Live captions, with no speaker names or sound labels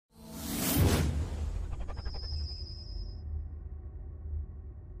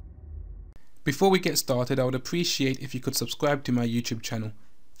Before we get started, I would appreciate if you could subscribe to my YouTube channel.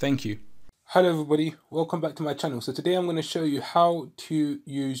 Thank you. Hello everybody, welcome back to my channel. So today I'm going to show you how to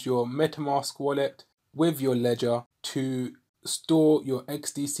use your Metamask wallet with your ledger to store your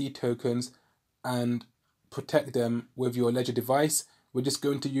XDC tokens and protect them with your ledger device. We're just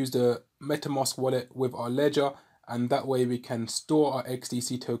going to use the Metamask wallet with our ledger, and that way we can store our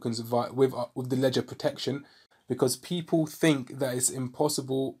XDC tokens with the ledger protection, because people think that it's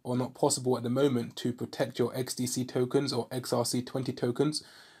impossible or not possible at the moment to protect your XDC tokens or XRC-20 tokens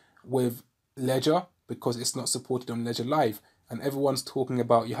with ledger because it's not supported on Ledger Live, and everyone's talking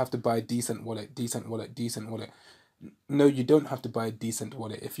about you have to buy a decent wallet. No, you don't have to buy a decent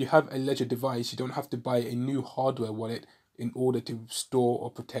wallet. If you have a ledger device, you don't have to buy a new hardware wallet in order to store or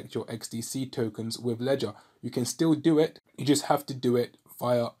protect your XDC tokens with ledger. You can still do it, you just have to do it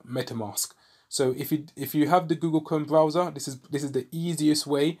via Metamask. So if you have the Google Chrome browser, this is the easiest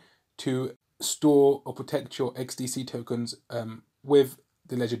way to store or protect your XDC tokens with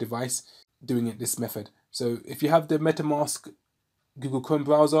the ledger device, doing it this method. So if you have the Metamask Google Chrome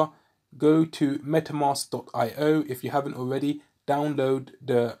browser, go to metamask.io. If you haven't already, download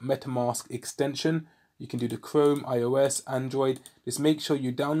the Metamask extension. You can do the Chrome, iOS, Android. Just make sure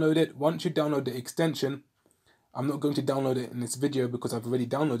you download it. Once you download the extension, I'm not going to download it in this video because I've already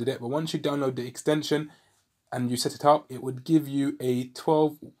downloaded it, but once you download the extension and you set it up, it would give you a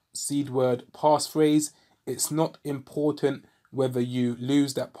 12 seed word passphrase. It's not important whether you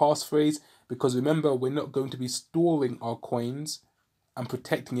lose that passphrase, because remember, we're not going to be storing our coins and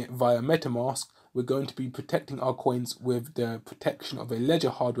protecting it via Metamask. We're going to be protecting our coins with the protection of a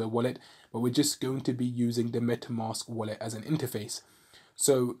ledger hardware wallet, but we're just going to be using the Metamask wallet as an interface.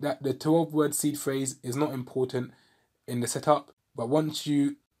 So that the 12-word seed phrase is not important in the setup, but once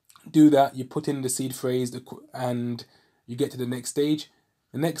you do that, you put in the seed phrase and you get to the next stage.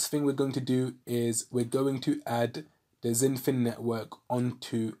 The next thing we're going to do is we're going to add the XinFin network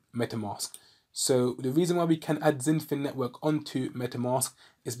onto Metamask. So the reason why we can add XinFin network onto Metamask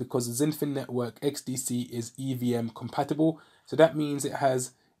is because the XinFin network XDC is EVM compatible. So that means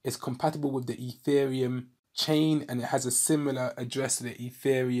it's compatible with the Ethereum chain, and it has a similar address to the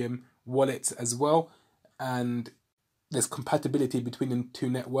Ethereum wallets as well, and there's compatibility between the two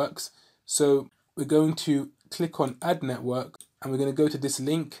networks. So we're going to click on add network, and we're going to go to this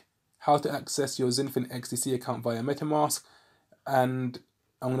link, how to access your XinFin XDC account via Metamask, and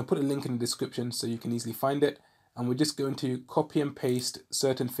I'm going to put a link in the description so you can easily find it, and we're just going to copy and paste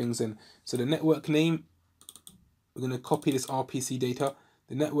certain things in. So the network name, we're going to copy this RPC data.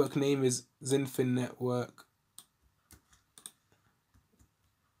 The network name is XinFin network,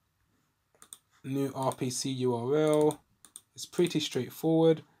 new RPC URL. It's pretty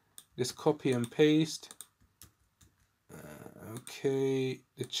straightforward. Just copy and paste. Okay,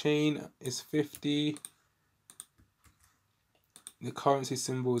 the chain is 50. The currency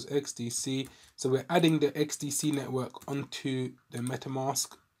symbol is XDC. So we're adding the XDC network onto the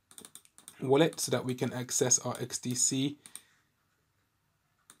Metamask wallet so that we can access our XDC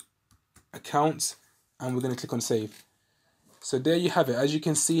accounts, and we're going to click on save. So there you have it. As you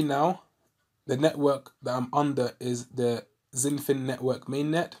can see now, the network that I'm under is the XinFin network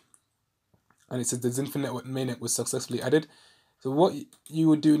mainnet, and it says the XinFin network mainnet was successfully added. So what you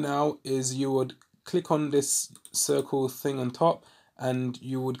would do now is you would click on this circle thing on top, and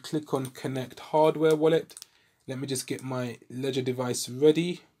you would click on connect hardware wallet. Let me just get my ledger device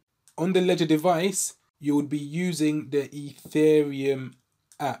ready. On the ledger device, you would be using the Ethereum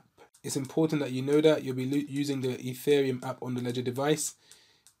app. It's important that you know that you'll be using the Ethereum app on the ledger device.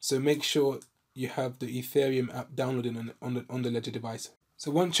 So make sure you have the Ethereum app downloaded on the ledger device. So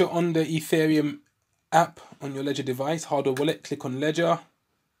once you're on the Ethereum app on your ledger device, hardware wallet, click on ledger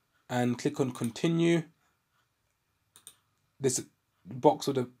and click on continue. This box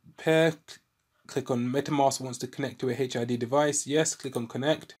with a pair, click on Metamask wants to connect to a HID device. Yes, click on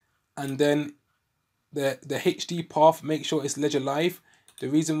connect. And then the HD path, make sure it's Ledger Live. The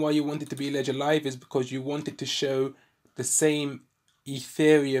reason why you want it to be Ledger Live is because you want it to show the same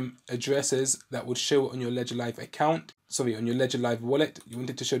Ethereum addresses that would show on your Ledger Live account. Sorry, on your Ledger Live wallet. You want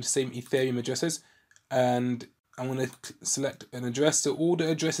it to show the same Ethereum addresses. And I'm going to select an address. So all the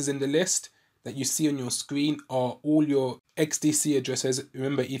addresses in the list that you see on your screen are all your XDC addresses.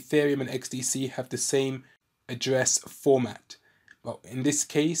 Remember, Ethereum and XDC have the same address format. Well, in this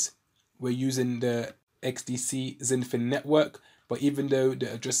case, we're using the XDC XinFin network, but even though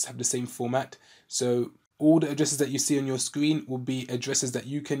the addresses have the same format, so all the addresses that you see on your screen will be addresses that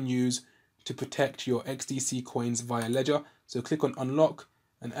you can use to protect your XDC coins via Ledger. So click on unlock,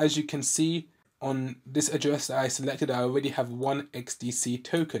 and as you can see on this address that I selected, I already have one XDC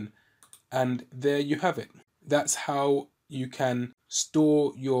token. And there you have it. That's how you can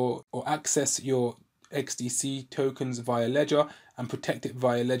store your or access your XDC tokens via Ledger and protect it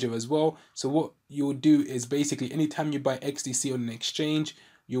via Ledger as well. So what you would do is basically anytime you buy XDC on an exchange,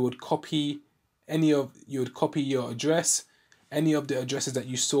 you would copy your address, any of the addresses that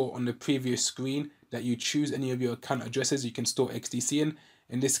you saw on the previous screen that you choose, any of your account addresses you can store XDC in.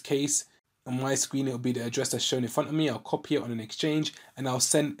 In this case, on my screen, it will be the address that's shown in front of me. I'll copy it on an exchange and I'll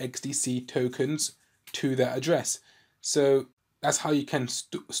send XDC tokens to that address. So that's how you can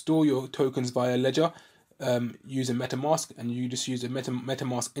store your tokens via Ledger using Metamask, and you just use a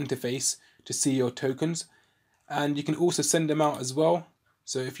Metamask interface to see your tokens. And you can also send them out as well.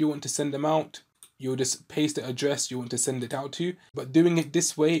 So if you want to send them out, you'll just paste the address you want to send it out to. But doing it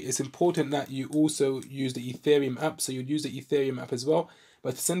this way, it's important that you also use the Ethereum app. So you'd use the Ethereum app as well.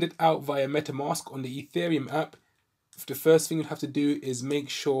 But to send it out via Metamask on the Ethereum app, the first thing you have to do is make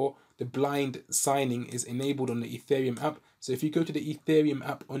sure the blind signing is enabled on the Ethereum app. So if you go to the Ethereum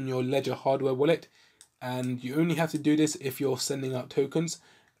app on your Ledger hardware wallet, and you only have to do this if you're sending out tokens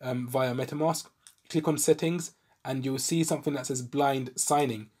via Metamask, click on settings and you'll see something that says blind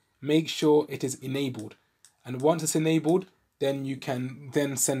signing. Make sure it is enabled. And once it's enabled, then you can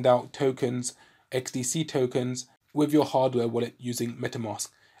then send out tokens, XDC tokens, with your hardware wallet using Metamask.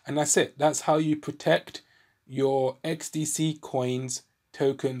 And that's it. That's how you protect your XDC coins,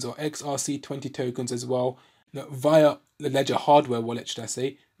 tokens, or XRC-20 tokens as well, via the Ledger hardware wallet, should I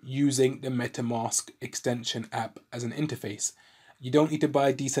say, using the Metamask extension app as an interface. You don't need to buy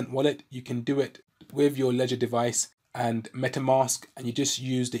a decent wallet. You can do it with your Ledger device and Metamask, and you just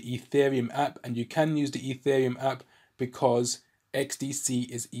use the Ethereum app. And you can use the Ethereum app because XDC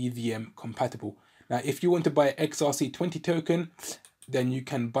is EVM compatible. Now, if you want to buy an XRC-20 token, then you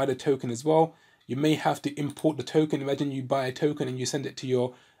can buy the token as well. You may have to import the token. Imagine you buy a token and you send it to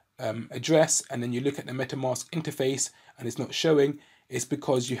your address, and then you look at the Metamask interface and it's not showing. It's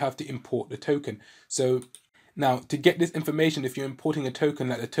because you have to import the token. So now, to get this information, if you're importing a token,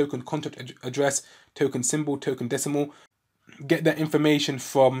 like the token contract address, token symbol, token decimal, get that information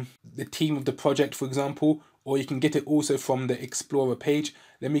from the team of the project, for example, or you can get it also from the Explorer page.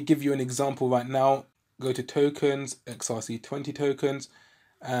 Let me give you an example right now. Go to tokens, XRC-20 tokens,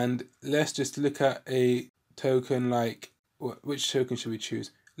 and let's just look at a token like, which token should we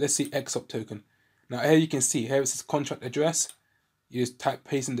choose? Let's see XOP token. Now here you can see, here it says contract address. You just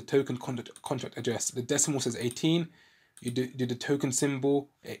paste in the token contract address. The decimal says 18. You do the token symbol,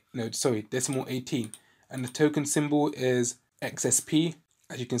 decimal 18. And the token symbol is XSP,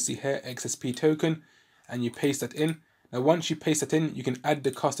 as you can see here, XSP token. And you paste that in. Now once you paste that in, you can add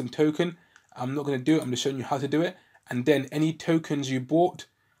the custom token. I'm not going to do it, I'm just showing you how to do it. And then any tokens you bought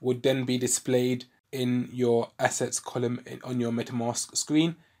would then be displayed in your assets column on your Metamask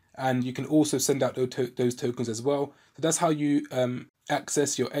screen. And you can also send out those tokens as well. So that's how you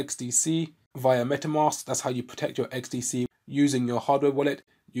access your XDC via Metamask. That's how you protect your XDC using your hardware wallet,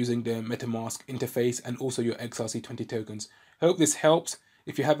 using the Metamask interface, and also your XRC-20 tokens. Hope this helps.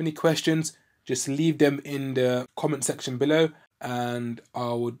 If you have any questions, just leave them in the comment section below and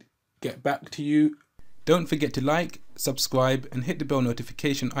I would get back to you. Don't forget to like, subscribe and hit the bell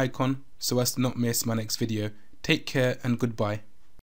notification icon so as to not miss my next video. Take care and goodbye.